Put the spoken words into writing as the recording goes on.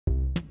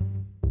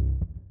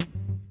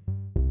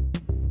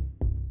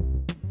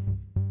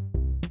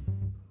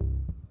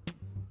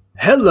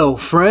Hello,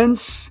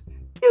 friends.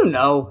 You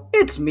know,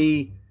 it's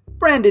me,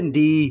 Brandon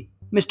D,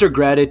 Mr.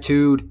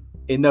 Gratitude,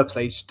 in the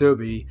place to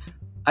be.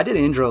 I did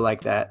an intro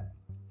like that.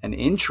 An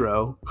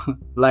intro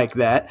like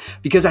that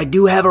because I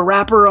do have a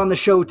rapper on the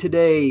show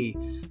today.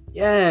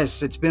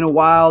 Yes, it's been a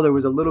while. There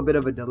was a little bit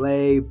of a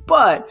delay,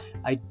 but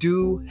I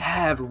do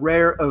have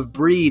Rare of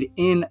Breed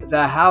in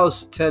the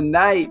house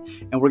tonight.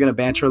 And we're going to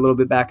banter a little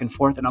bit back and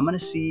forth. And I'm going to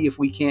see if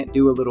we can't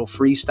do a little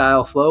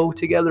freestyle flow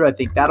together. I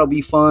think that'll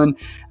be fun.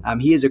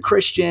 He is a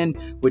Christian,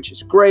 which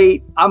is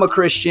great. I'm a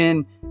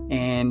Christian.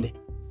 And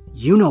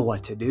you know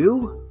what to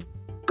do.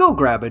 Go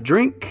grab a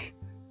drink.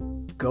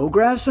 Go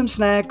grab some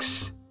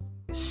snacks.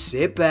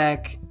 Sit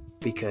back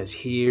because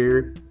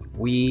here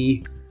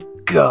we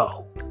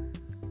go.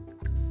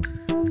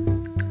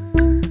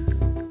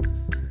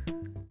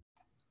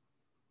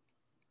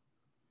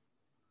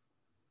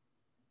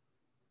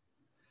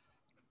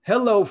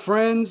 Hello,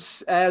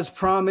 friends. As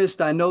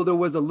promised, I know there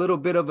was a little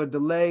bit of a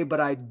delay, but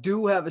I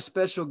do have a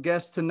special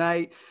guest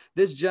tonight.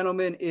 This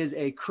gentleman is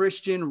a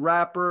Christian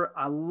rapper.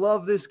 I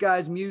love this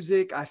guy's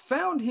music. I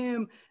found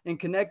him and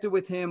connected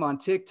with him on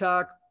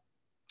TikTok.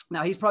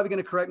 Now, he's probably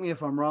going to correct me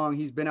if I'm wrong.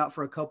 He's been out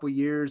for a couple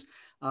years,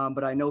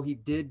 but I know he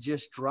did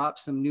just drop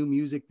some new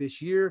music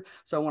this year.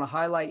 So I want to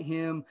highlight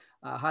him,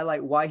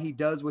 highlight why he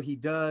does what he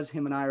does.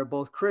 Him and I are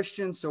both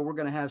Christians, so we're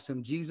going to have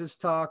some Jesus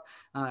talk.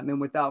 And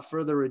without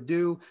further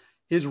ado,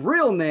 his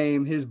real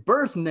name, his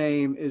birth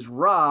name is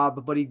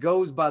Rob, but he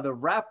goes by the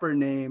rapper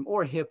name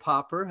or hip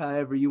hopper,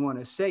 however you want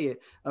to say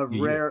it, of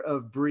Rare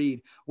of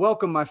Breed.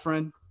 Welcome, my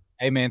friend.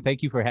 Hey, man,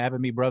 thank you for having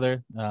me,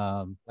 brother.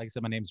 Like I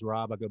said, my name's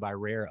Rob. I go by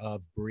Rare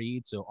of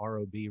Breed, so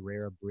ROB,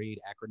 Rare of Breed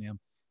acronym.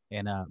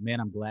 And, man,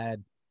 I'm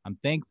glad. I'm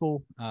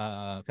thankful.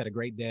 I've had a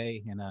great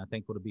day and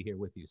thankful to be here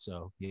with you.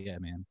 So, yeah,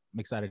 man, I'm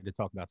excited to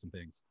talk about some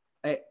things.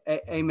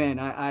 Amen.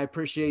 I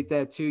appreciate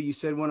that too. You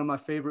said one of my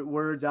favorite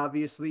words,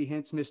 obviously,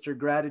 hence Mr.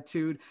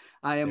 Gratitude.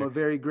 I am a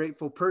very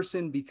grateful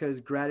person because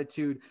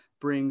gratitude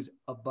brings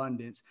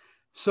abundance.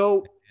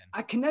 So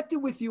I connected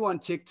with you on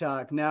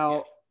TikTok.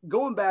 Now,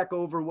 going back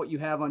over what you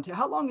have on,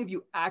 how long have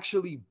you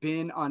actually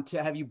been on,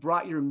 have you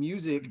brought your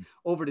music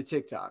over to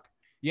TikTok?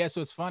 Yeah, so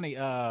it's funny.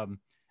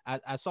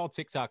 I saw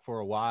TikTok for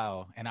a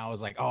while and I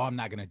was like, oh, I'm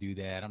not going to do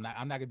that. I'm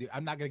not going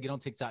to get on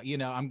TikTok. You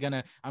know, I'm going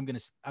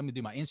to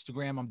do my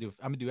Instagram. I'm going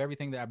to do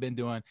everything that I've been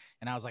doing.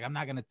 And I was like, I'm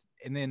not going to.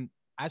 And then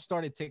I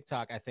started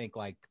TikTok, I think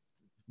like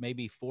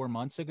maybe 4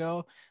 months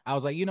ago. I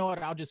was like, you know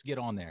what? I'll just get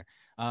on there.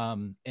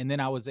 And then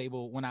I was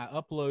able, when I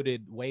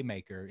uploaded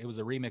Waymaker, it was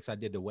a remix I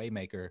did to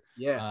Waymaker.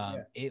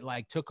 It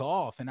like took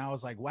off and I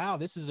was like, wow,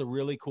 this is a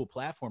really cool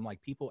platform.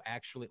 Like people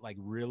actually like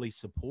really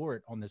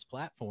support on this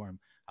platform.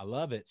 I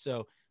love it.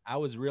 So I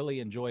was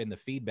really enjoying the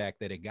feedback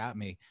that it got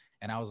me.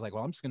 And I was like,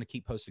 well, I'm just going to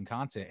keep posting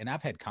content. And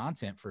I've had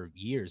content for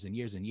years and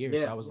years and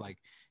years. So I was like,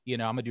 you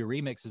know, I'm going to do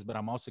remixes, but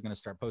I'm also going to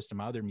start posting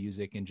my other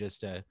music and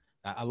just,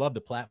 I love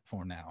the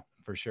platform now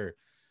for sure.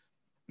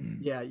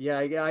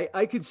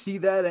 I could see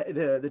that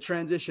the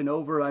transition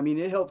over. I mean,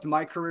 it helped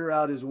my career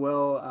out as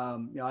well.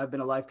 I've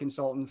been a life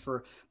consultant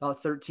for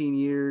about 13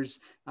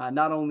 years,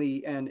 not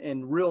only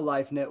in real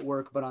life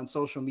network, but on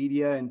social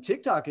media. And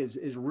TikTok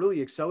is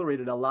really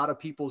accelerated a lot of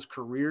people's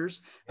careers,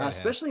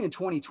 especially in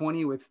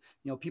 2020 with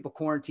people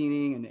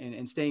quarantining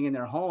and staying in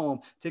their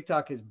home.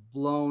 TikTok has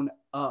blown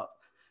up.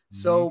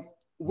 So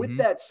with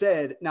that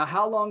said, now,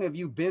 how long have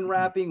you been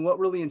rapping? What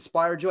really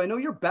inspired you? I know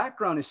your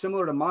background is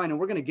similar to mine, and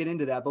we're going to get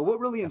into that, but what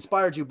really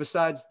inspired you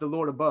besides the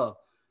Lord above?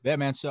 Yeah,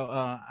 man. So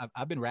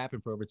I've been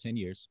rapping for over 10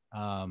 years.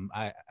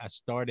 I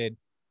started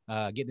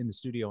getting in the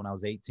studio when I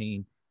was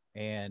 18.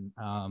 And,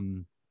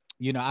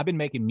 you know, I've been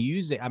making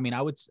music. I mean,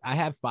 I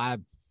have five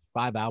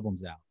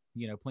albums out,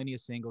 you know, plenty of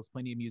singles,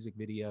 plenty of music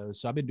videos.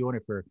 So I've been doing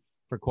it for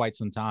quite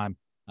some time.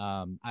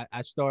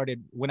 I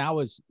started when I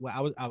went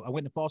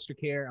to foster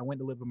care. I went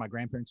to live with my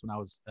grandparents when I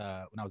was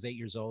 8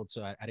 years old.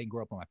 So I didn't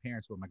grow up with my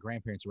parents, but my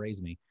grandparents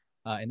raised me.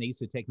 And they used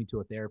to take me to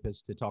a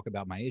therapist to talk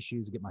about my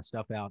issues, get my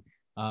stuff out.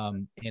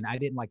 And I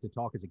didn't like to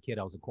talk as a kid.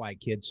 I was a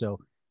quiet kid. So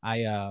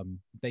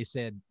they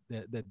said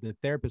the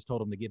therapist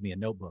told him to give me a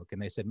notebook,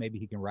 and they said maybe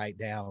he can write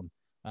down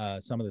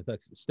some of the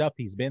stuff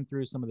he's been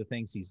through, some of the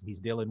things he's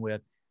dealing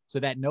with.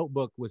 So that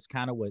notebook was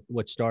kind of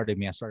what started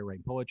me. I started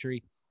writing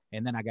poetry.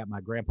 And then I got my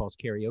grandpa's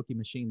karaoke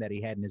machine that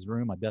he had in his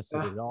room. I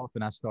dusted it off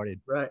and I started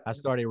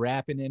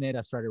rapping in it.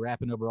 I started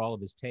rapping over all of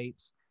his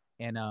tapes.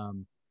 And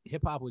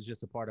hip hop was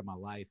just a part of my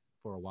life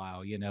for a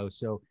while, you know.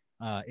 So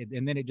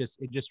and then it just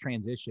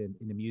transitioned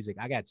into music.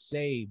 I got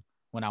saved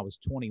when I was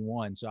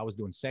 21. So I was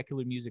doing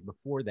secular music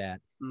before that.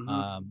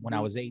 When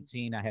I was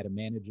 18, I had a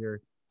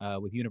manager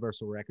with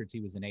Universal Records. He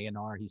was an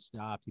A&R. He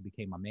stopped. He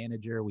became my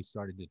manager. We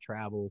started to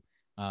travel.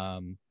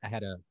 I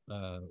had a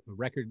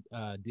record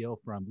deal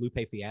from Lupe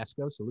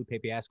Fiasco. So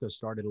Lupe Fiasco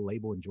started a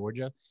label in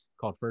Georgia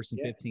called First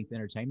and 15th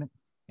Entertainment.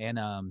 And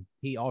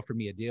he offered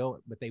me a deal,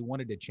 but they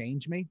wanted to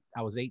change me.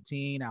 I was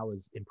 18. I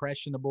was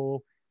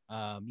impressionable,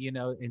 you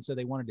know, and so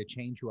they wanted to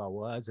change who I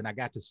was. And I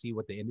got to see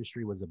what the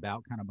industry was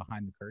about kind of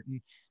behind the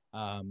curtain.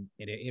 And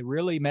it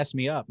really messed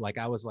me up. Like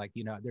I was like,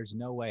 you know, there's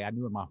no way. I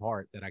knew in my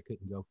heart that I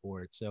couldn't go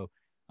for it. So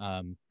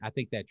I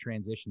think that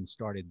transition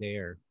started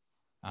there,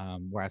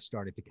 where I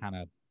started to kind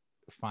of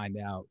find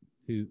out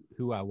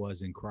who I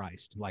was in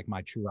Christ, like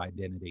my true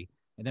identity,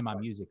 and then my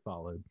music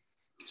followed.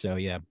 So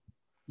yeah,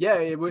 Yeah,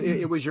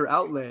 it was your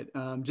outlet.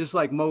 Just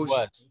like it most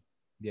was.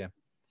 Yeah.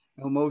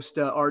 most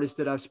artists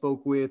that I've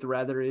spoke with,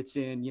 rather it's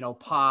in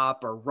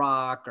pop or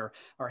rock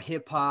or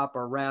hip hop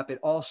or rap, it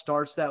all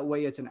starts that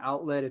way. It's an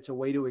outlet. It's a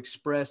way to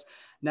express.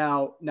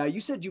 Now you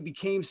said you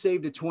became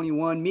saved at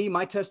 21.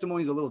 My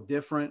testimony is a little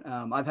different.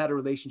 I've had a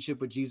relationship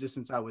with Jesus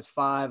since I was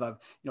 5. I've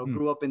Hmm.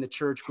 grew up in the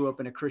church, grew up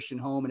in a Christian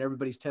home, and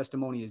everybody's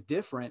testimony is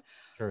different.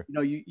 Sure.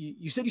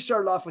 You said you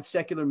started off with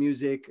secular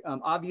music.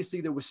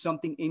 Obviously, there was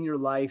something in your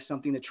life,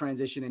 something that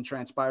transitioned and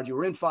transpired. You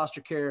were in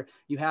foster care.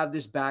 You have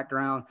this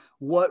background.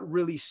 What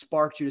really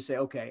sparked you to say,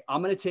 okay,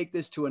 I'm going to take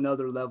this to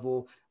another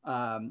level,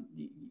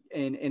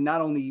 and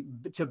not only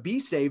to be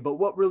saved, but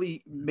what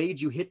really made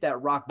you hit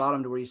that rock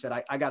bottom to where you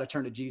said, I got to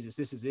turn to Jesus.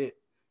 This is it.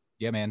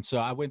 Yeah, man. So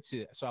I went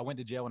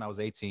to jail when I was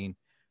 18,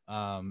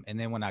 and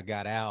then when I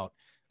got out,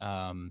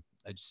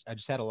 I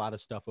just had a lot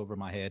of stuff over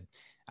my head.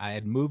 I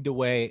had moved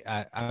away.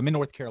 I'm in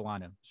North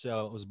Carolina,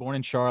 so I was born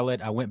in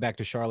Charlotte. I went back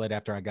to Charlotte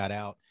after I got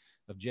out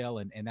of jail,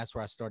 and that's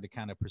where I started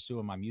kind of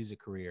pursuing my music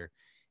career.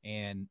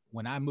 And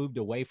when I moved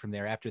away from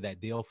there after that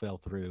deal fell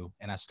through,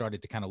 and I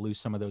started to kind of lose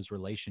some of those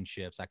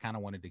relationships, I kind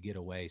of wanted to get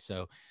away.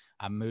 So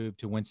I moved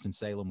to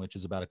Winston-Salem, which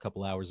is about a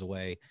couple hours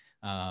away.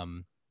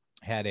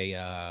 Had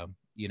a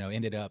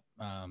ended up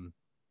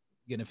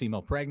getting a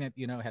female pregnant,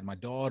 had my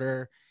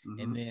daughter. Mm-hmm.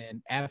 And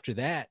then after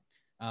that,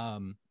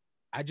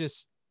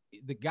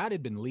 the God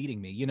had been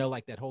leading me,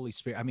 like that Holy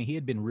Spirit. I mean, he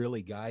had been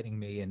really guiding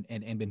me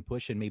and been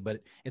pushing me,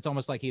 but it's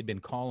almost like he had been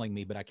calling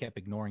me, but I kept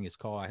ignoring his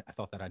call. I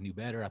thought that I knew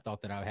better. I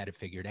thought that I had it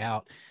figured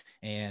out.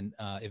 And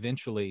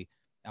eventually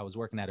I was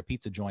working at a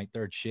pizza joint,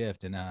 third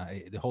shift, and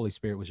the Holy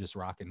Spirit was just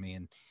rocking me.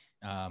 And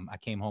I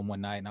came home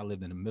one night, and I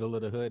lived in the middle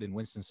of the hood in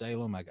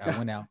Winston-Salem. I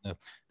went out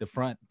the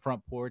front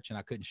porch, and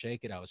I couldn't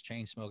shake it. I was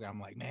chain smoking. I'm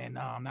like, man,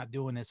 no, I'm not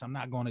doing this. I'm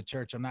not going to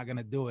church. I'm not going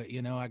to do it.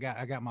 I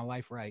got my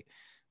life right.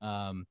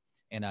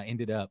 And I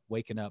ended up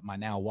waking up my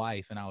now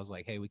wife, and I was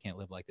like, hey, we can't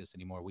live like this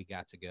anymore. We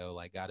got to go.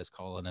 Like, God is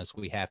calling us.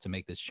 We have to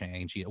make this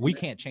change. We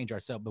can't change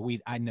ourselves, but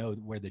I know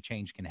where the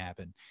change can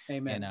happen.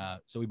 Amen. And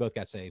so we both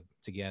got saved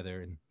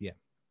together, and yeah.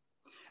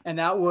 And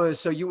that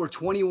was, so you were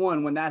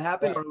 21 when that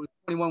happened, Right. or was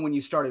 21 when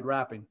you started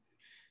rapping?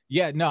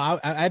 Yeah, no,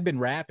 I'd been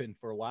rapping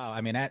for a while.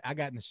 I mean, I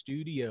got in the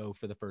studio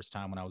for the first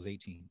time when I was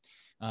 18.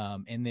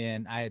 And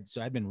then I'd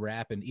been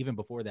rapping even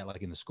before that,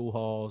 like in the school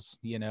halls,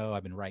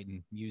 I've been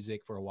writing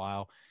music for a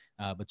while.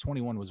 But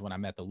 21 was when I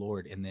met the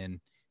Lord. And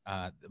then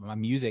my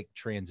music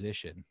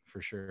transition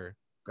for sure.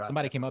 Gotcha.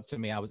 Somebody came up to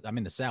me. I'm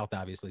in the South,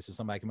 obviously. So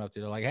somebody came up to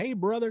me, they're like, hey,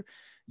 brother,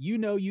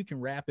 you can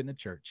rap in the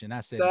church. And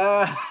I said,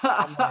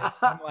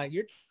 I'm like,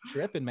 you're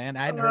tripping, man.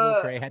 I hadn't heard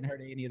of Lecrae, hadn't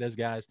heard of any of those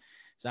guys.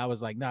 So I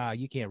was like, nah,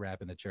 you can't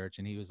rap in the church.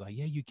 And he was like,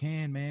 yeah, you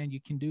can, man. You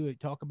can do it.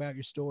 Talk about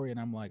your story. And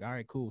I'm like, all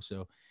right, cool.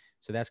 So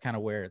that's kind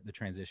of where the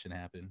transition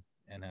happened.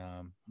 And,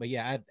 but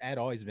yeah, I'd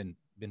always been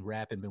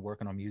rapping, been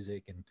working on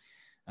music,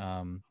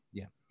 and,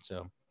 yeah,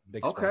 so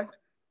big spark.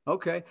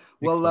 Okay.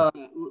 Well,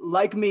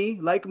 like me,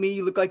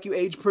 you look like you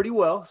age pretty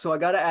well. So I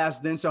got to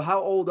ask then, so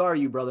how old are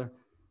you, brother?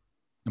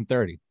 I'm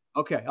 30.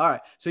 Okay. All right.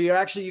 So you're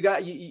actually,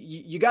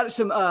 you got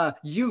some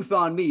youth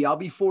on me. I'll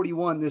be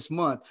 41 this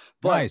month.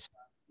 But nice.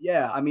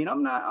 Yeah, I mean,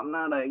 I'm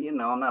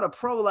not a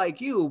pro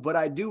like you, but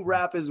I do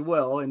rap as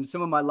well in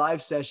some of my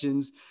live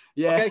sessions.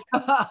 Yeah.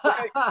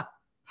 Okay.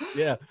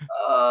 Yeah.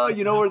 Oh,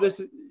 where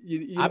this?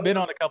 I've been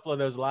on a couple of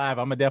those live.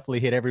 I'm gonna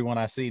definitely hit everyone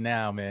I see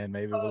now, man.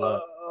 Maybe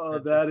we'll. Oh,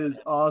 that is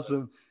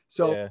awesome.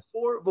 So yeah.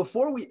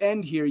 before we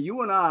end here,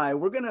 you and I,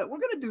 we're gonna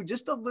do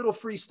just a little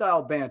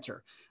freestyle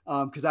banter,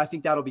 because I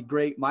think that'll be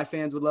great. My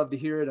fans would love to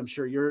hear it. I'm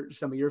sure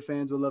some of your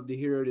fans would love to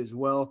hear it as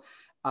well.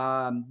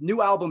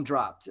 New album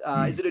dropped.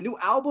 Is it a new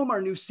album or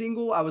a new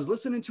single? I was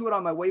listening to it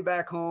on my way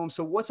back home.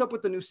 So what's up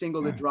with the new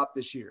single that dropped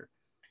this year?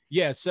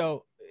 Yeah.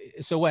 So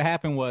what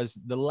happened was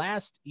the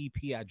last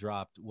EP I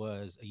dropped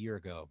was a year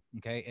ago.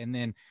 Okay. And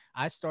then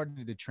I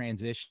started to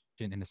transition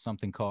into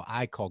something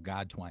I call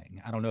God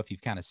twang. I don't know if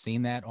you've kind of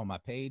seen that on my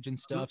page and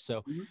stuff.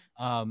 So,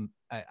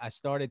 I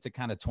started to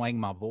kind of twang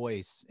my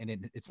voice,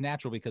 and it's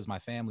natural because my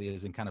family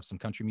is in kind of some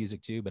country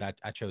music too, but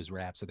I chose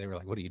rap. So they were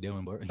like, what are you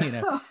doing? But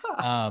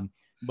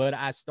but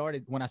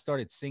when I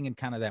started singing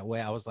kind of that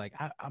way, I was like,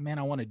 man,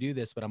 I want to do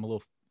this, but I'm a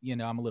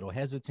little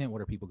hesitant.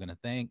 What are people going to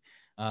think?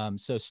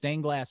 So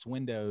Stained Glass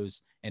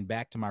Windows and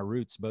Back to My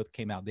Roots both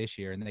came out this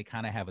year, and they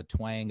kind of have a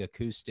twang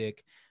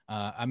acoustic.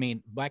 I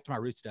mean, Back to My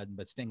Roots doesn't,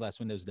 but Stained Glass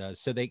Windows does.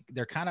 So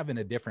they're kind of in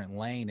a different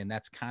lane, and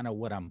that's kind of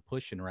what I'm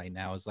pushing right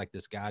now, is like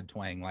this God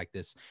twang, like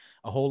this,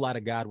 a whole lot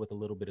of God with a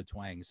little bit of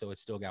twang. So it's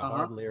still got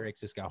hard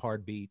lyrics, it's got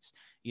hard beats,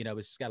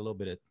 it's just got a little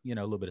bit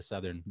of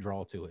Southern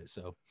drawl to it.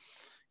 So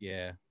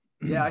yeah.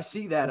 Yeah, I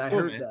see that. I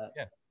heard that.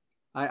 Yeah.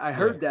 I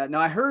heard that.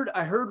 Now I heard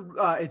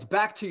it's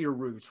Back to Your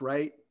Roots,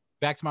 right?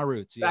 Back to My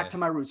Roots. Yeah. Back to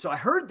My Roots. So I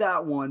heard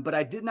that one, but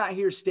I did not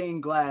hear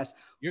Stained Glass.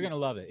 You're going to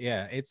love it.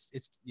 Yeah.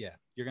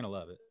 You're going to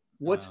love it.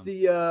 What's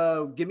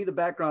give me the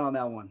background on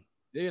that one?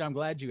 Dude, I'm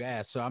glad you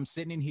asked. So I'm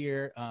sitting in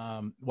here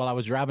while I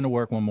was driving to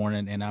work one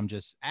morning, and I'm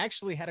just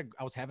actually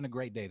I was having a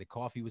great day. The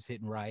coffee was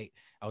hitting right.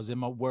 I was in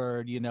my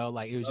word,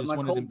 like it was Love just my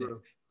one of cold them days.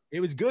 brew. It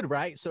was good,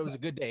 right? So it was a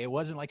good day. It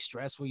wasn't like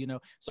stressful.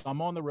 So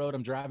I'm on the road.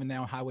 I'm driving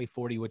down Highway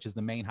 40, which is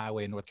the main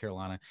highway in North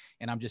Carolina,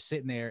 and I'm just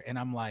sitting there, and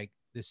I'm like,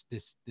 this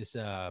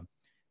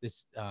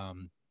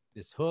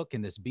this hook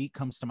and this beat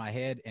comes to my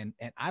head, and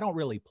I don't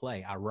really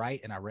play. I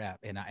write and I rap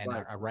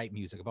Right. I write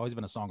music. I've always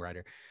been a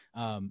songwriter.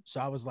 So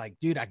I was like,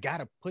 dude, I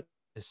gotta put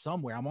this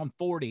somewhere. I'm on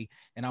 40,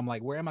 and I'm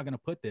like, where am I gonna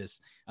put this?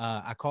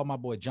 I called my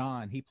boy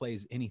John. He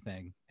plays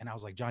anything, and I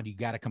was like, John, you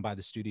got to come by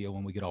the studio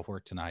when we get off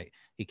work tonight.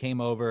 He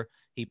came over.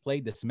 He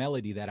played this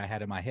melody that I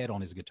had in my head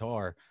on his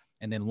guitar.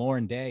 And then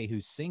Lauren Day,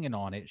 who's singing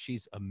on it,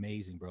 she's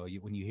amazing, bro.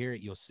 When you hear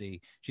it, you'll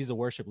see. She's a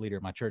worship leader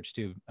at my church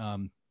too.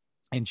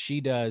 And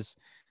she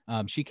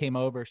came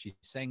over, she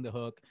sang the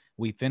hook.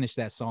 We finished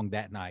that song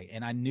that night.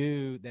 And I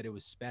knew that it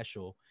was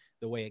special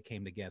the way it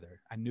came together.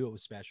 I knew it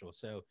was special.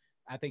 So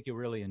I think you'll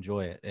really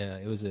enjoy it.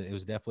 It was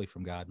definitely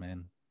from God,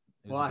 man.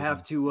 It was Well, a I good have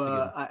one. to It's a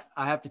good one.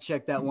 I have to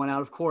check that one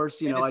out. Of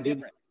course, And I it's did.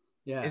 different.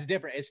 Yeah. It's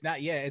different. It's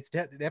not, yeah, it's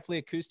definitely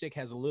acoustic,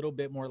 has a little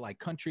bit more like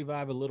country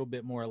vibe, a little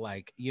bit more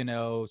like,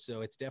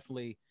 so it's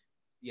definitely,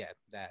 yeah,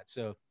 that.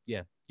 So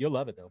yeah, you'll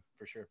love it though,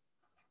 for sure.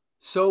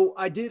 So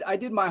I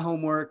did my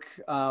homework.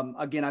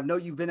 Again, I know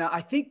you've been out.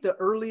 I think the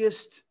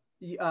earliest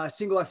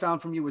single I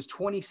found from you was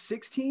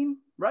 2016,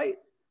 right?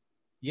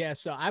 Yeah,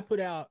 so I put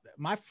out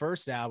my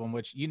first album,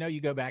 which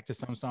you go back to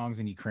some songs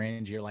and you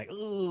cringe. You're like,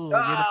 oh,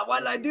 Why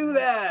did I do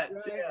that?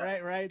 Yeah.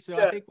 right. So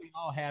I Yeah. think we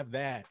all have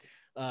that.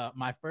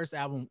 My first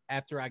album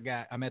after I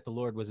met the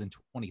Lord was in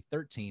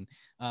 2013,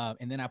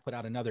 and then I put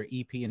out another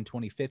EP in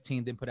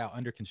 2015. Then put out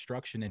Under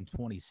Construction in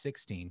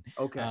 2016.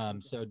 Okay.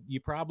 So you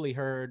probably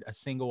heard a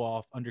single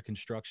off Under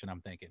Construction.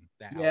 I'm thinking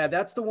that Yeah, album.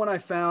 that's the one I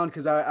found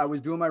because I was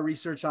doing my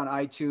research on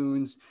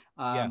iTunes,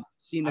 Yeah.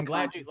 seeing the I'm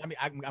glad content.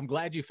 I'm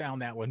glad you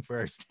found that one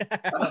first.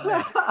 How about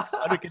that?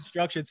 Under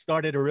Construction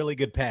started a really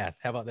good path.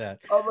 How about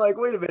that? I'm like,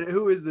 wait a minute,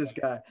 who is this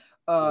guy?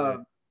 Yeah.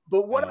 But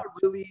I know.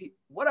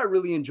 what I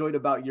really enjoyed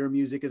about your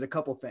music is a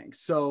couple things.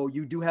 So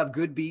you do have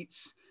good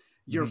beats,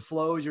 your Mhm.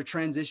 flows, your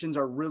transitions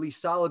are really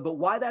solid. But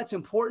why that's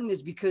important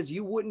is because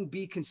you wouldn't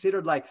be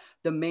considered like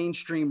the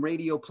mainstream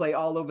radio play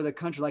all over the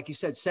country, like you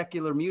said,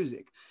 secular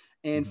music.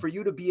 And Mhm. for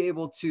you to be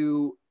able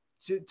to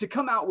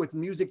come out with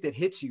music that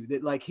hits you,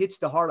 that like hits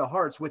the heart of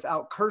hearts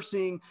without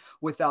cursing,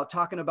 without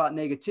talking about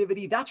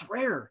negativity, that's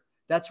rare.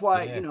 That's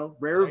why, Yeah.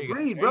 rare There of you go.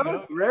 breed, There you brother,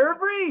 go. rare of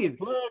breed.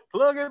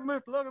 Plug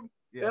him, plug him.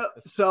 Yeah. Yeah.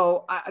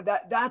 So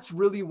that's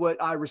really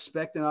what I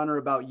respect and honor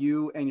about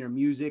you and your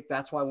music.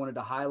 That's why I wanted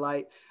to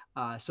highlight.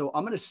 So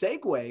I'm going to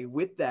segue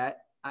with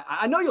that.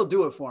 I know you'll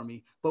do it for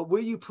me, but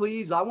will you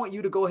please? I want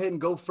you to go ahead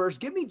and go first.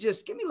 Give me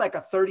like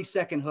a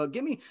 30-second hook.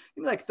 Give me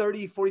like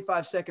 30,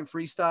 45-second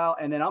freestyle.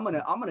 And then I'm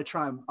gonna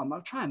try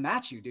and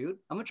match you, dude.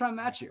 I'm gonna try and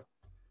All right. match you.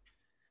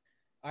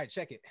 All right,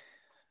 check it.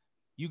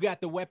 You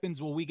got the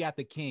weapons, well, we got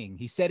the king.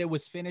 He said it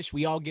was finished.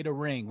 We all get a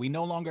ring. We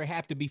no longer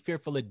have to be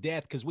fearful of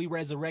death because we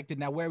resurrected.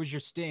 Now, where was your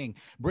sting?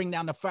 Bring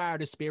down the fire.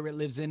 The spirit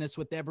lives in us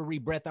with every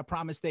breath. I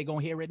promise they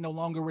gonna hear it. No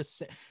longer,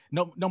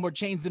 no more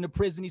chains in the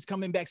prison. He's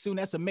coming back soon.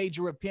 That's a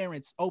major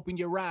appearance. Open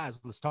your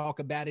eyes. Let's talk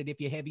about it. If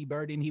you're heavy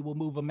burden, he will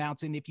move a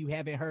mountain. If you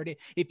haven't heard it,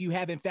 if you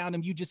haven't found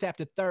him, you just have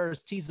to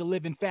thirst. He's a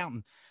living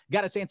fountain.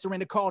 Got us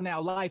answering the call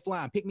now.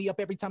 Lifeline. Pick me up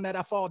every time that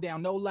I fall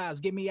down. No lies.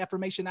 Give me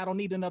affirmation. I don't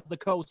need another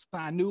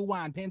cosign. New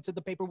wine. Pen to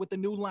the paper with the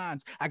new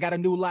lines. I got a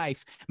new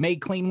life.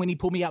 Made clean when he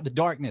pulled me out the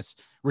darkness.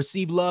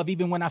 Received love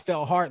even when I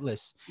felt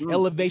heartless.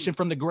 Elevation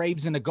from the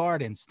graves and the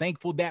gardens.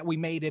 Thankful that we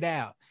made it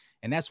out.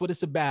 And that's what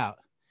it's about.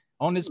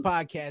 On this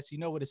podcast, you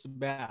know what it's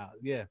about.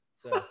 Yeah.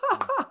 So,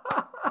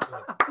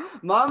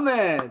 My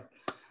man.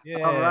 yeah.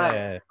 All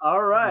right.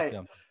 All right.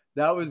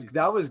 That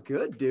was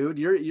good, dude.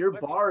 Your What?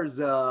 bars,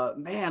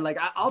 man. Like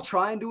I'll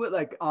try and do it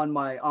like on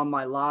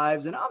my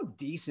lives, and I'm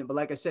decent. But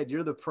like I said,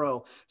 you're the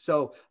pro.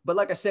 So, but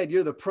like I said,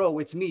 you're the pro.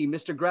 It's me,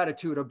 Mr.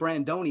 Gratitude or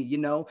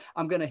Brandoni.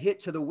 I'm gonna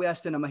hit to the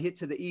west and I'm gonna hit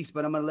to the east,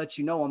 but I'm gonna let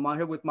you know I'm out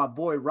here with my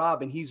boy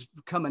Rob, and he's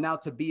coming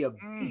out to be a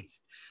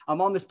beast.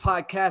 I'm on this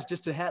podcast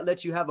just to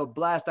let you have a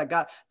blast. I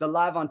got the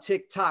live on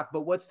TikTok,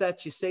 but what's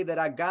that you say that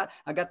I got?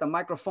 I got the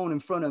microphone in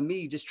front of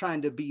me, just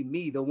trying to be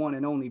me, the one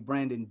and only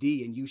Brandon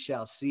D, and you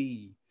shall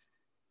see.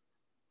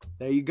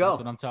 There you go. That's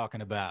what I'm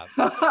talking about.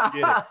 Get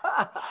it.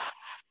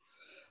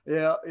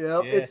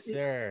 Yeah. Yes,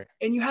 sir.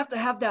 And you have to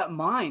have that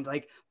mind.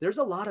 Like there's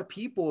a lot of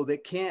people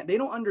that they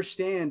don't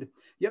understand.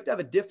 You have to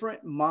have a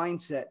different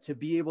mindset to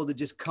be able to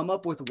just come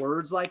up with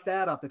words like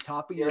that off the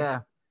top of your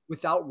head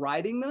without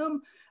writing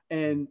them.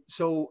 And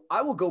so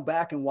I will go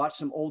back and watch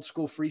some old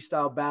school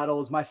freestyle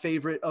battles. My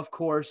favorite, of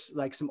course,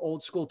 like some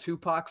old school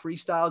Tupac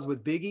freestyles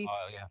with Biggie.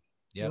 Oh yeah.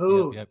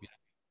 Yep.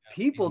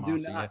 People do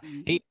not.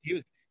 Yeah. He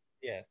was.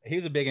 Yeah, he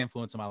was a big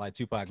influence on my life.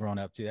 Tupac growing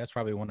up too. That's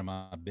probably one of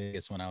my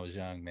biggest when I was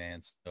young, man.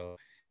 So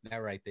that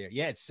right there.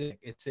 Yeah, it's sick.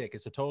 It's sick.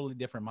 It's a totally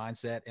different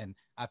mindset. And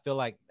I feel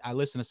like I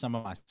listen to some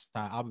of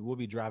my we'll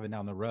be driving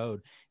down the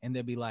road and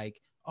they'll be like,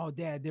 oh,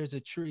 Dad, there's a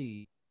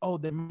tree. oh,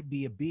 there might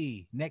be a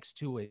B next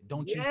to it.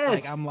 Don't you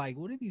like? Yes. I'm like,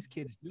 what are these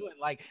kids doing?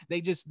 Like,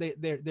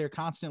 they're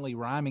constantly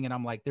rhyming, and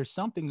I'm like, there's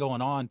something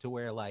going on to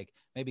where like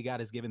maybe God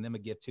has given them a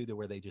gift too, to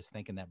where they just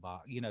think in that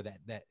box,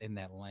 that in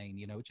that lane,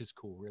 which is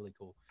cool, really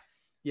cool.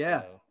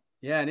 Yeah. So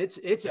Yeah, and it's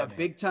a yeah, man.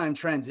 big time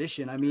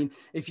transition. I mean,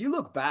 if you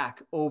look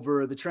back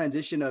over the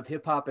transition of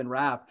hip hop and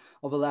rap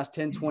over the last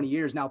 10, 20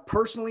 years, now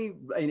personally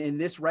in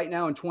this right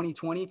now in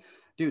 2020,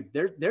 dude,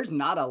 there's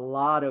not a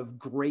lot of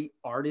great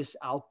artists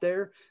out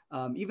there,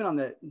 even on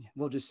the,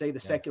 we'll just say the Yeah.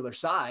 secular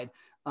side.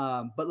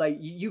 But like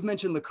you've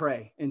mentioned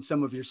Lecrae in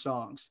some of your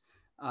songs.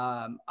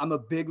 I'm a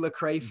big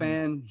Lecrae Mm-hmm.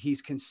 fan.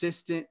 He's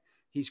consistent.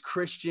 He's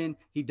Christian.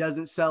 He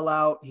doesn't sell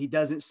out. He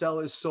doesn't sell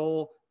his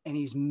soul, and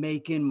he's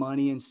making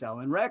money and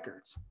selling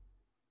records.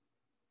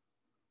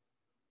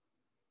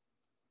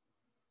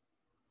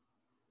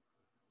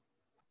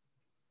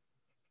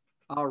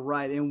 All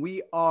right, and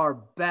we are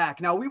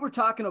back. Now we were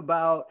talking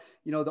about,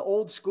 the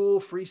old school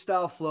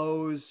freestyle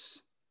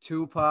flows,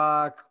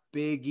 Tupac,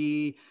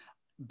 Biggie.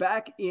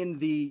 Back in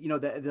the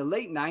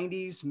late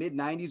 90s, mid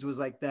 90s was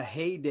like the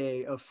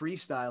heyday of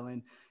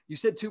freestyling. You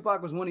said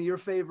Tupac was one of your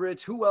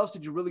favorites. Who else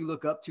did you really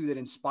look up to that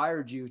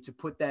inspired you to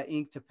put that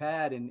ink to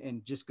pad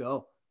and just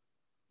go?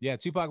 Yeah,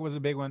 Tupac was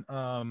a big one.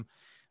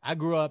 I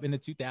grew up in the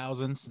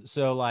 2000s,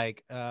 so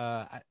like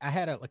I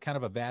had a kind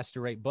of a vast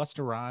array.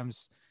 Busta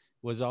Rhymes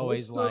was What's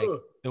always like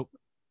the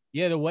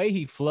yeah, the way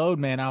he flowed,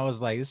 man, I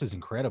was like, this is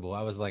incredible.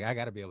 I was like, I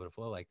got to be able to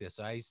flow like this.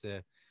 So I used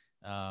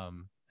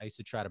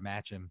to try to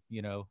match him,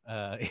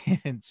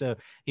 and so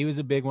he was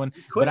a big one.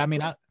 But I quick?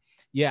 mean,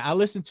 yeah, I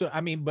listened to,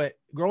 I mean, but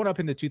growing up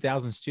in the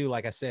 2000s too,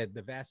 like I said,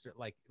 the vast,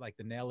 like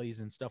the Nellies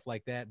and stuff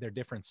like that, they're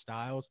different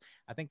styles.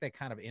 I think that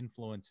kind of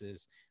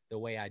influences the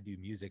way I do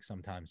music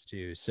sometimes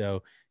too.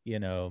 So,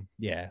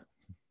 yeah,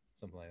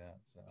 something like that.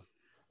 So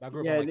I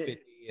grew up on Yeah. like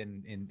 50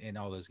 and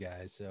all those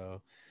guys.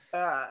 So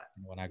Uh,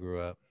 when I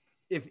grew up.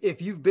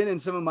 if you've been in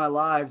some of my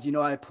lives,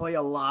 I play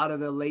a lot of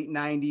the late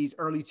 90s,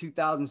 early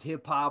 2000s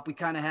hip hop. We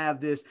kind of have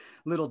this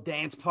little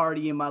dance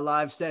party in my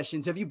live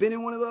sessions. Have you been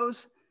in one of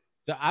those?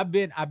 So I've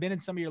been in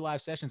some of your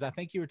live sessions. I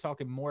think you were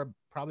talking more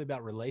probably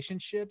about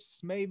relationships,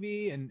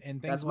 maybe, and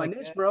things That's my like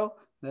niche, that. bro.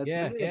 That's my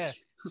Yeah, yeah.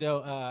 niche.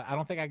 So I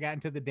don't think I got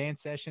into the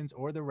dance sessions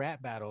or the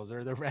rap battles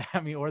or the rap,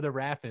 I mean, or the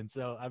rapping.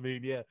 So I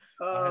mean, yeah,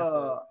 I'll have to,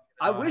 Uh,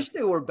 I I'll have wish to,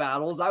 there were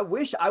battles. I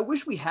wish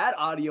we had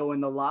audio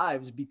in the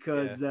lives yeah.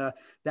 because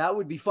that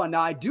would be fun.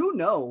 Now I do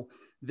know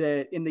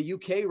that in the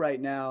UK right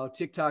now,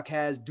 TikTok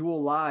has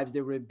dual lives. They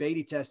were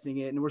beta testing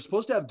it, and we're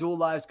supposed to have dual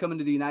lives coming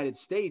to the United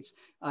States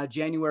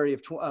January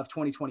of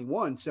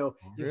 2021. So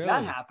if that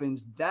Really?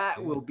 happens, that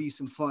Yeah, will be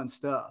some fun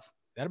stuff.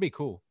 that'd be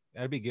cool.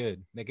 That'd be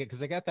good. They get because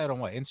they got that on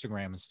what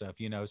Instagram and stuff,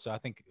 So I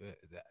think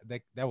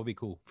that would be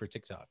cool for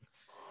TikTok.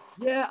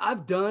 Yeah,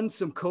 I've done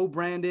some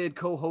co-branded,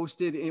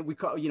 co-hosted, and we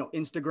call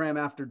Instagram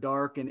After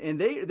Dark, and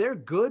they're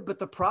good. But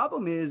the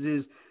problem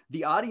is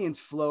the audience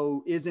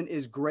flow isn't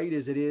as great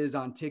as it is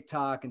on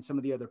TikTok and some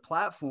of the other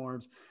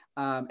platforms.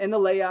 And the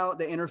layout,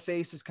 the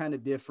interface is kind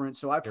of different.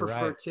 So I You're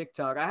prefer right.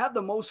 TikTok. I have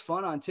the most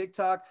fun on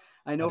TikTok.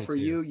 I I know do for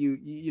too.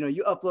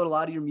 you upload a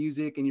lot of your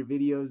music and your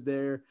videos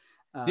there.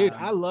 Dude,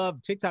 I Um,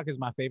 love TikTok is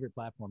my favorite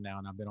platform now,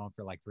 and I've been on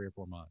for like 3 or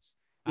 4 months.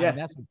 I mean, yeah,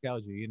 that's what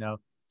tells you.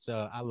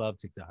 So I love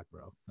TikTok,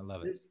 bro. I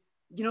love it.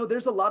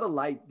 there's a lot of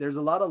light. There's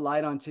a lot of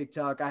light on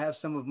TikTok. I have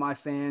some of my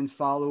fans,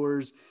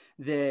 followers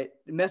that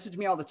message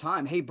me all the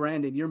time. Hey,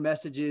 Brandon, your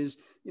messages,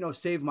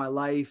 saved my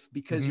life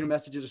because your Hmm.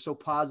 messages are so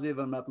positive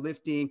and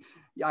uplifting.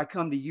 Yeah, I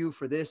come to you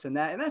for this and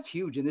that. And that's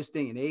huge in this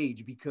day and age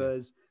Yeah.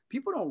 because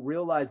people don't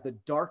realize the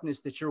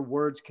darkness that your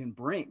words can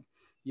bring.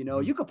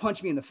 Hmm. You could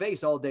punch me in the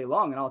face all day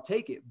long and I'll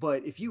take it.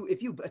 But if you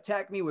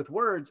attack me with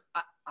words,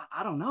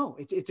 I don't know.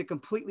 It's a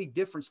completely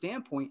different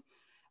standpoint.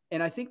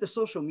 And I think the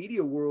social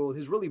media world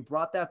has really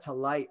brought that to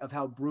light of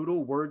how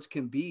brutal words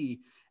can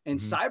be. And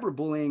Hmm.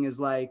 cyberbullying is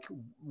like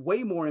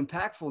way more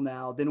impactful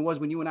now than it was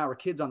when you and I were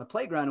kids on the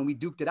playground and we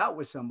duked it out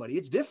with somebody.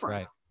 It's different.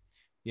 Right.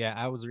 Yeah,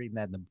 I was reading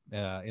that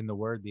in the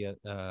word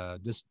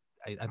just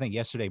I think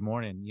yesterday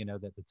morning.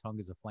 That the tongue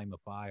is a flame of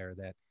fire.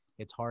 That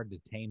it's hard to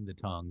tame the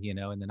tongue.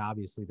 And then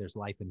obviously there's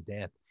life and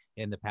death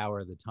in the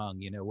power of the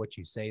tongue. What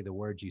you say, the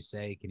words you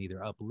say can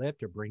either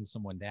uplift or bring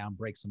someone down,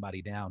 break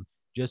somebody down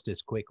just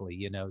as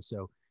quickly.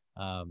 So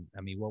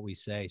I mean, what we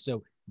say.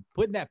 So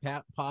putting that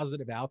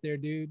positive out there,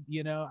 dude.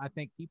 I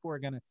think people are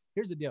gonna.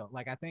 Here's the deal.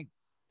 Like I think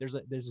there's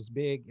this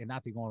big, and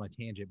not to go on a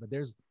tangent, but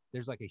there's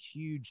like a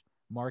huge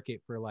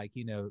market for like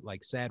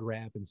sad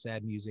rap and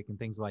sad music and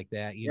things like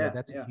that. Yeah.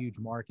 That's a Yeah. huge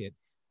market.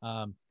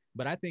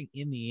 But I think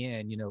in the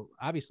end,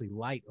 obviously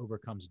light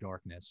overcomes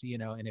darkness,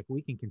 and if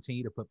we can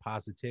continue to put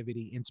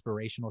positivity,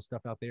 inspirational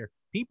stuff out there,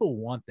 people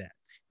want that.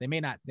 They may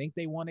not think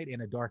they want it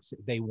in a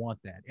they want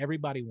that.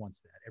 Everybody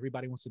wants that.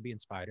 Everybody wants to be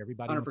inspired.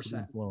 Everybody wants to be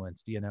 100%.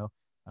 influenced,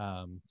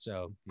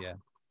 So yeah,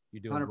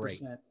 you're doing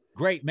great. 100%.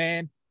 Great,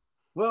 man.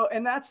 Well,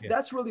 and that's Yeah.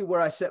 that's really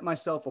where I set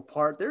myself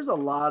apart. There's a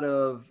lot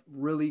of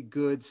really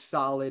good,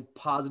 solid,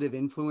 positive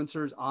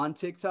influencers on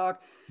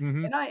TikTok.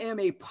 Hmm. And I am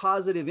a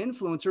positive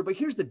influencer, but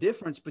here's the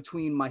difference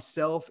between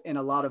myself and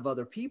a lot of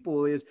other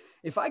people is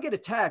if I get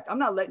attacked, I'm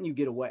not letting you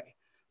get away.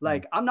 Mm.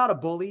 Like I'm not a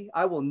bully.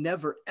 I will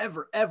never,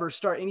 ever, ever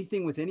start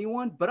anything with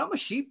anyone, but I'm a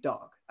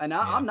sheepdog. And Yeah.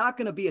 I'm not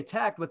going to be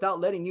attacked without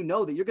letting you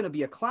know that you're going to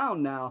be a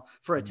clown now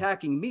for Mm.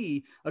 attacking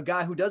me, a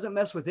guy who doesn't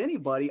mess with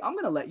anybody. I'm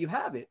going to let you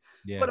have it.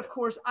 Yeah. But of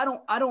course, I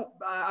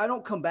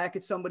don't come back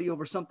at somebody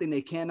over something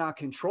they cannot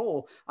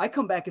control. I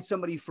come back at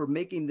somebody for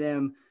making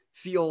them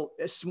feel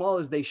as small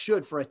as they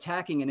should for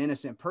attacking an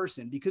innocent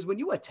person. Because when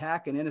you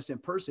attack an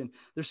innocent person,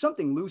 there's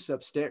something loose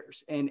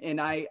upstairs, and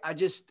I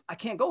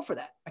can't go for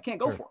that. I can't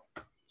go Sure. for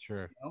it.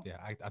 Sure. You know? Yeah.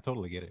 I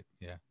totally get it.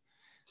 Yeah. I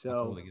So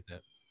totally get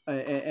that.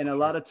 and a Sure.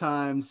 lot of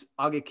times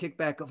I'll get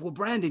kickback of, well,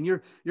 Brandon,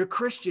 you're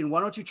Christian. Why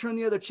don't you turn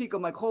the other cheek?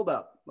 I'm like, hold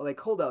up. Like,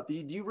 hold up. Do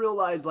you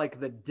realize like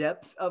the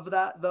depth of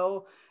that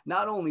though?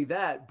 Not only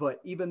that, but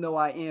even though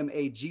I am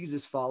a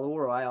Jesus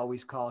follower, or I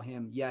always call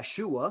him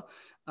Yeshua,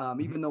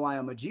 Mhm. even though I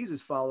am a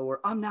Jesus follower,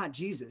 I'm not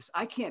Jesus.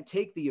 I can't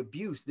take the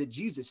abuse that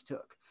Jesus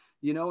took,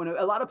 and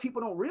a lot of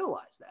people don't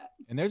realize that.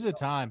 And there's a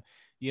time,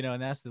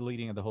 and that's the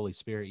leading of the Holy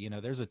Spirit.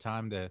 There's a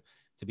time to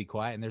be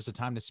quiet, and there's a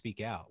time to speak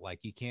out. Like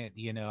you can't,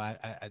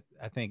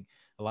 I think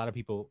a lot of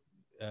people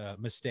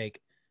mistake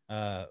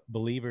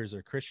believers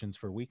or Christians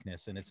for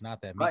weakness, and it's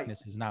not that. Right.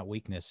 Meekness is not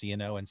weakness,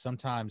 and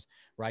sometimes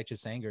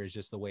righteous anger is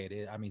just the way it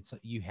is. I mean, so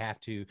you have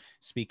to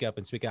speak up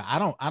and speak out.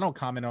 I don't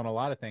comment on a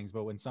lot of things,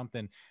 but when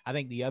something, I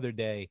think the other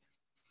day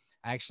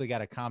I actually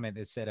got a comment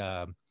that said,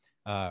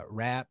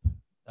 rap,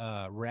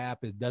 rap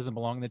doesn't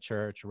belong in the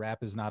church.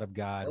 Rap is not of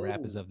God.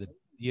 Rap is Oh, of the,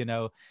 you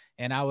know,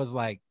 and I was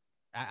like,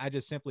 I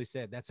just simply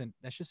said, that's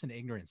just an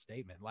ignorant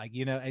statement. Like,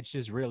 it's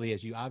just really,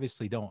 as you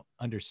obviously don't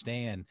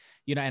understand,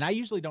 and I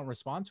usually don't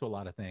respond to a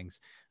lot of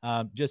things.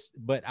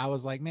 But I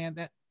was like, man,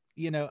 that,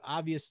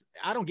 obvious,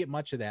 I don't get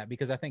much of that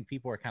because I think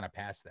people are kind of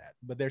past that,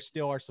 but there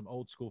still are some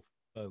old school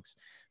folks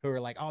who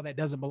are like, oh, that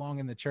doesn't belong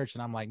in the church.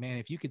 And I'm like, man,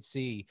 if you could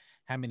see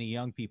how many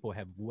young people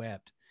have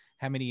wept,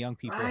 how many young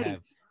people right.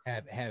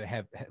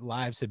 have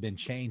lives have been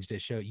changed to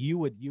show you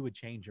would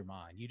change your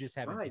mind. You just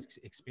haven't Right.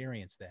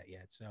 experienced that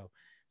yet. So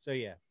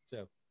yeah.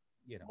 So,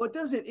 Well,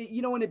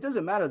 and it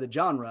doesn't matter the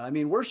genre. I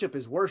mean, worship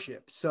is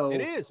worship. it So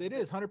is, it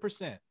is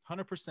 100%,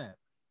 for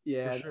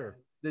yeah, sure.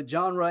 the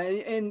genre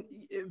and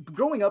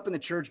growing up in the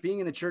church, being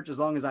in the church as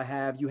long as I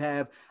have, you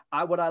have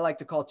what I like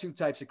to call two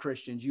types of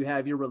Christians. You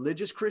have your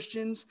religious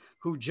Christians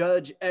who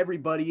judge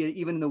everybody,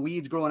 even in the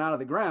weeds growing out of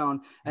the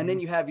ground, and then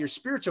Mhm. you have your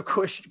spiritual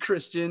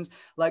Christians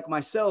like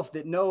myself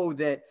that know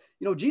that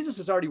Jesus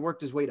has already worked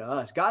his way to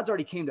us. God's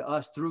already came to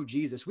us through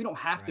Jesus. We don't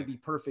have to Right. be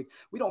perfect.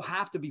 We don't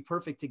have to be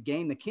perfect to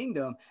gain the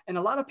kingdom. And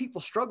a lot of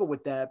people struggle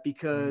with that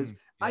because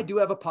I Yep. do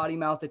have a potty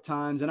mouth at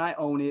times and I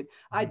own it.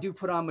 I Mhm. do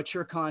put on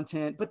mature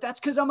content, but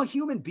that's because I'm a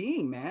human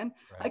being, man.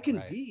 I Right. can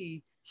Right.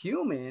 be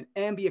human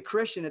and be a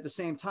Christian at the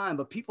same time,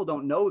 but people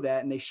don't know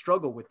that and they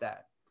struggle with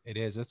that. It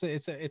is.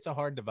 It's a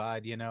hard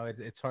divide.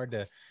 It's hard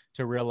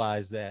to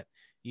realize that,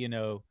 you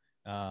know,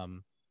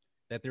 um,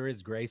 that there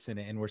is grace in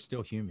it, and we're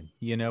still human.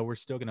 We're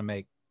still gonna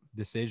make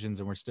decisions,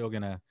 and we're still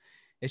gonna.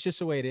 It's just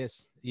the way it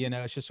is.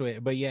 It's just the way.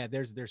 But yeah,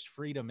 there's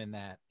freedom in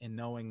that, in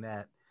knowing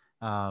that,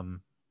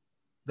 um,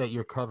 that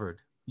you're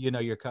covered.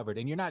 You're covered,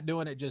 and you're not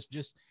doing it just.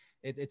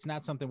 It's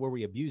not something where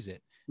we abuse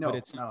it, but No,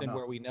 it's no, something no.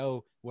 where we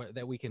know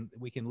that we can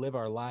live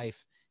our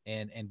life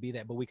and be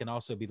that, but we can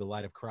also be the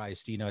light of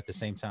Christ, at the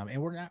same time.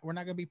 And we're not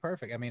going to be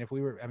perfect. I mean,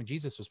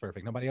 Jesus was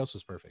perfect. Nobody else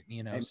was perfect,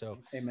 so,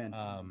 Amen.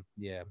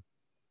 yeah,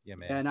 yeah,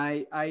 man. And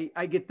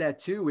I get that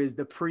too, is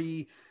the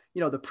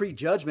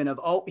prejudgment of,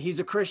 oh, he's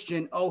a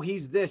Christian, oh,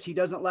 he's this, he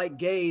doesn't like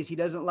gays, he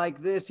doesn't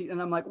like this.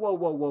 And I'm like, whoa,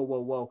 whoa, whoa, whoa,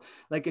 whoa.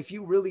 Like if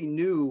you really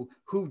knew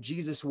who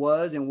Jesus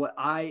was and what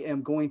I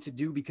am going to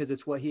do because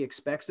it's what he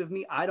expects of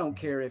me, I don't Mhm.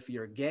 care if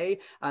you're gay,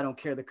 I don't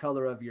care the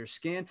color of your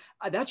skin.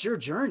 That's your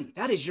journey.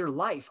 That is your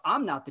life.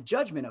 I'm not the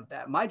judgment of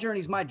that. My journey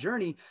is my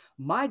journey.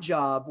 My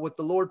job, what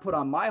the Lord put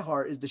on my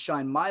heart, is to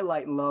shine my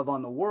light and love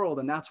on the world.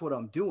 And that's what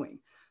I'm doing.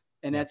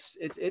 And Yeah,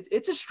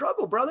 it's a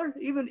struggle, brother.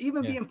 Even yeah.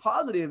 being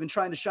positive and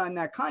trying to shine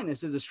that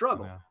kindness is a I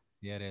struggle. know.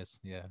 Yeah, it is.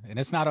 Yeah. And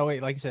it's not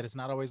always, like you said, it's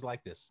not always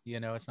like this.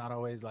 It's not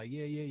always like,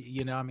 yeah,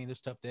 yeah. I mean, there's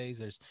tough days.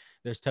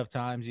 There's tough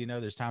times,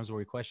 there's times where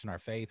we question our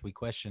faith. We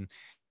question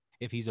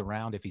if he's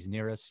around, if he's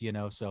near us,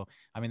 So,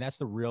 I mean, that's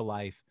the real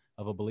life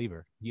of a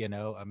believer,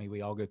 I mean,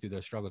 we all go through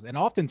those struggles. And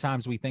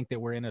oftentimes we think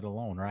that we're in it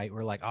alone, right?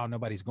 We're like, oh,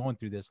 nobody's going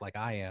through this like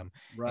I am.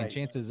 And Right.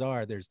 chances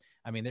are there's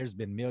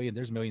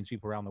millions of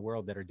people around the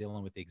world that are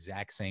dealing with the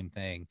exact same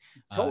thing.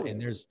 And Totally.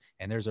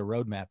 there's a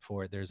roadmap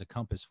for it. There's a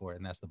compass for it.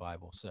 And that's the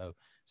Bible. So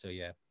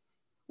yeah.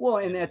 Well,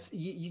 Yeah, and man. that's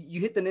you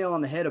hit the nail on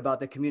the head about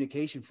the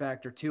communication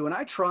factor too. And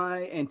I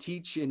try and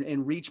teach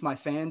and reach my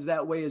fans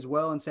that way as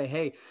well and say,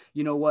 hey,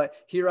 you know what?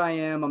 Here I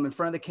am. I'm in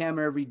front of the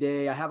camera every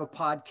day. I have a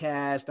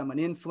podcast. I'm an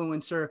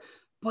influencer.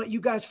 But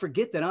you guys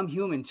forget that I'm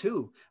human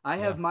too. I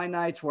have my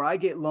nights where I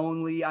get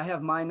lonely. I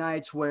have my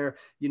nights where,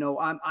 you know,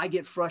 I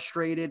get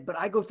frustrated, but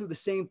I go through the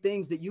same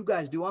things that you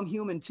guys do. I'm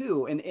human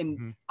too.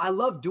 And I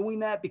love doing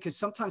that because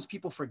sometimes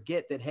people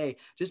forget that, hey,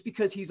 just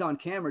because he's on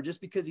camera,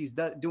 just because he's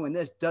doing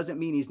this doesn't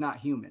mean he's not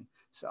human.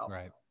 So,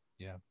 right.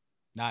 Yeah.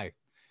 No,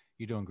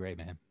 you're doing great,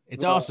 man.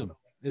 It's awesome.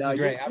 This is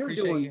great. I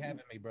appreciate you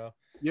having me, bro.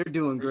 You're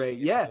doing great.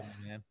 Yeah.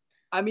 Man.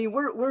 I mean,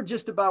 we're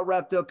just about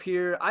wrapped up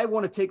here. I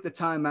want to take the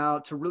time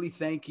out to really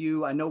thank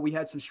you. I know we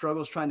had some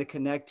struggles trying to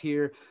connect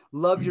here.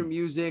 Love your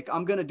music.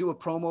 I'm going to do a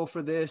promo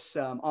for this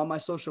on my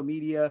social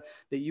media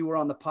that you were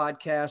on the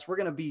podcast. We're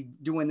going to be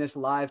doing this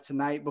live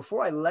tonight.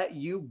 Before I let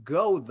you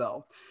go,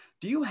 though,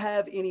 do you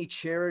have any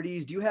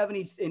charities? Do you have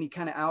any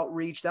kind of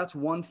outreach? That's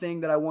one thing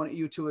that I want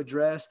you to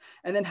address.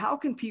 And then how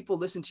can people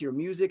listen to your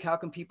music? How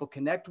can people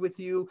connect with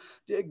you?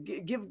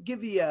 Give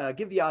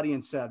the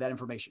audience that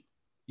information.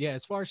 Yeah,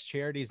 as far as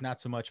charities,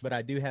 not so much, but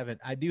I do have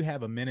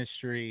a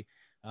ministry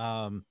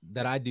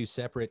that I do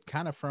separate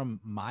kind of from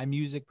my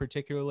music.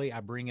 Particularly, I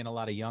bring in a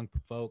lot of young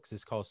folks.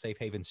 It's called Safe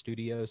Haven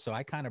Studios. So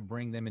I kind of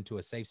bring them into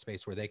a safe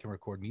space where they can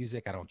record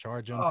music. I don't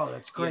charge them. Oh,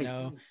 that's great.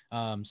 You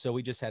know? So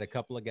we just had a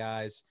couple of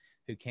guys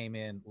who came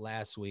in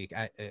last week.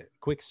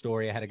 Quick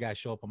story. I had a guy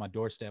show up on my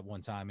doorstep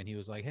one time and he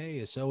was like, "Hey,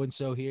 is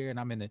so-and-so here?" And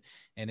I'm in the,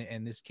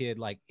 and this kid,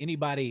 like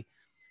anybody,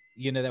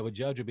 you know, that would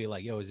judge would be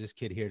like, "Yo, what's this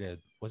kid here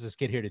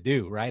to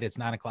do?" Right? It's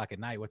 9 o'clock at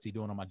night. What's he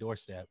doing on my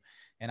doorstep?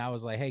 And I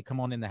was like, "Hey, come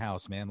on in the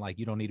house, man. Like,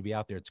 you don't need to be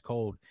out there. It's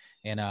cold."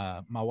 And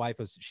my wife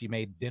she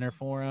made dinner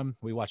for him.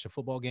 We watched a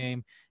football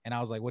game. And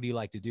I was like, "What do you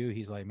like to do?"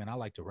 He's like, "Man, I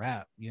like to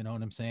rap." You know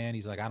what I'm saying?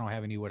 He's like, "I don't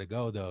have anywhere to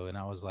go though." And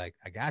I was like,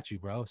 "I got you,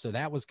 bro." So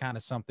that was kind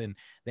of something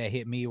that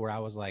hit me where I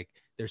was like,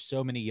 there's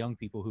so many young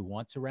people who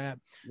want to rap,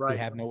 who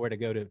have nowhere to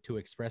go to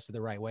express it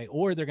the right way,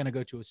 or they're going to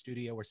go to a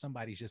studio where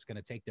somebody's just going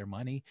to take their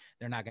money.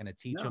 They're not going to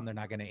teach them. They're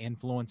not going to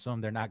influence them.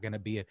 They're not going to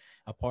be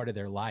a part of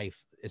their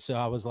life. So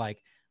I was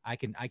like, I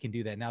can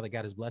do that. Now that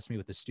God has blessed me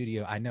with the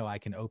studio, I know I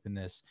can open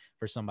this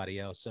for somebody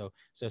else. So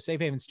Safe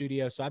Haven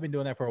Studio. So I've been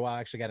doing that for a while. I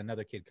actually got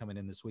another kid coming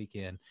in this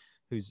weekend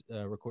who's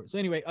recording. So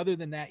anyway, other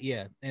than that,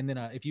 yeah. And then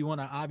if you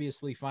want to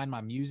obviously find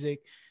my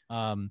music,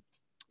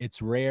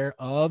 it's Rare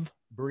of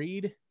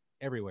Breed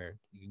everywhere.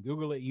 You can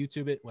Google it,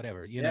 YouTube it,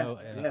 whatever, you know,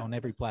 on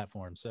every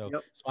platform. So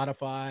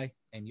Spotify,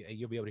 and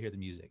you'll be able to hear the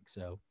music.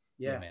 So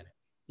man.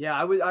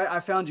 Yeah, I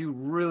found you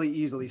really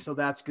easily. So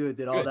that's good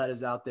that all that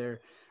is out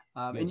there.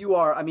 And you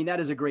are, I mean, that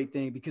is a great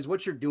thing because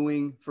what you're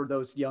doing for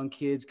those young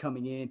kids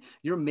coming in,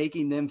 you're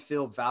making them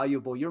feel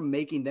valuable. You're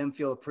making them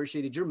feel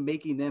appreciated. You're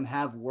making them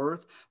have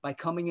worth by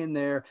coming in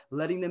there,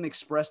 letting them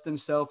express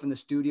themselves in the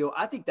studio.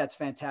 I think that's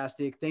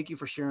fantastic. Thank you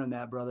for sharing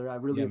that, brother. I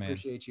really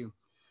appreciate you.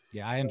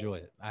 Yeah, I enjoy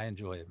it. I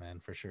enjoy it, man,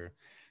 for sure.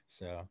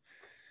 So,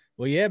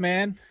 well, yeah,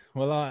 man.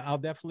 Well, I'll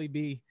definitely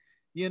be,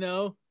 you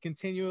know,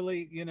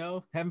 continually, you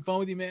know, having fun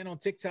with you, man, on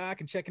TikTok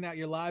and checking out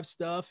your live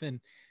stuff.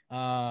 And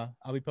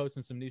I'll be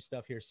posting some new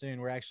stuff here soon.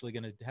 We're actually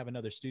going to have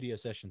another studio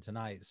session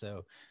tonight.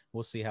 So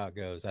we'll see how it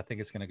goes. I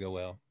think it's going to go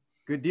well.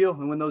 Good deal.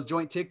 And when those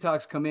joint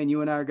TikToks come in,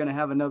 you and I are going to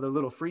have another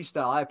little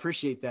freestyle. I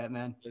appreciate that,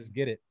 man. Let's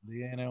get it.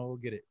 You know, we'll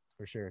get it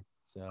for sure.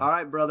 So, all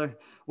right, brother.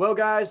 Well,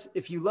 guys,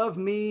 if you love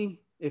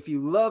me, if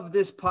you love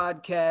this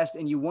podcast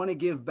and you want to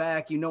give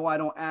back, you know I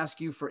don't ask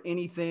you for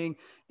anything.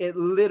 It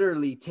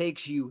literally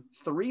takes you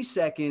 3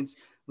 seconds.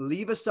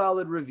 Leave a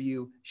solid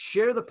review.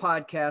 Share the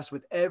podcast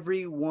with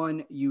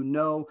everyone you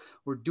know.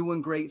 We're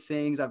doing great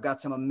things. I've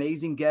got some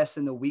amazing guests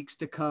in the weeks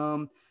to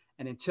come.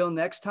 And until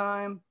next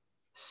time,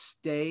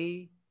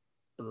 stay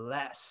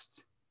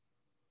blessed.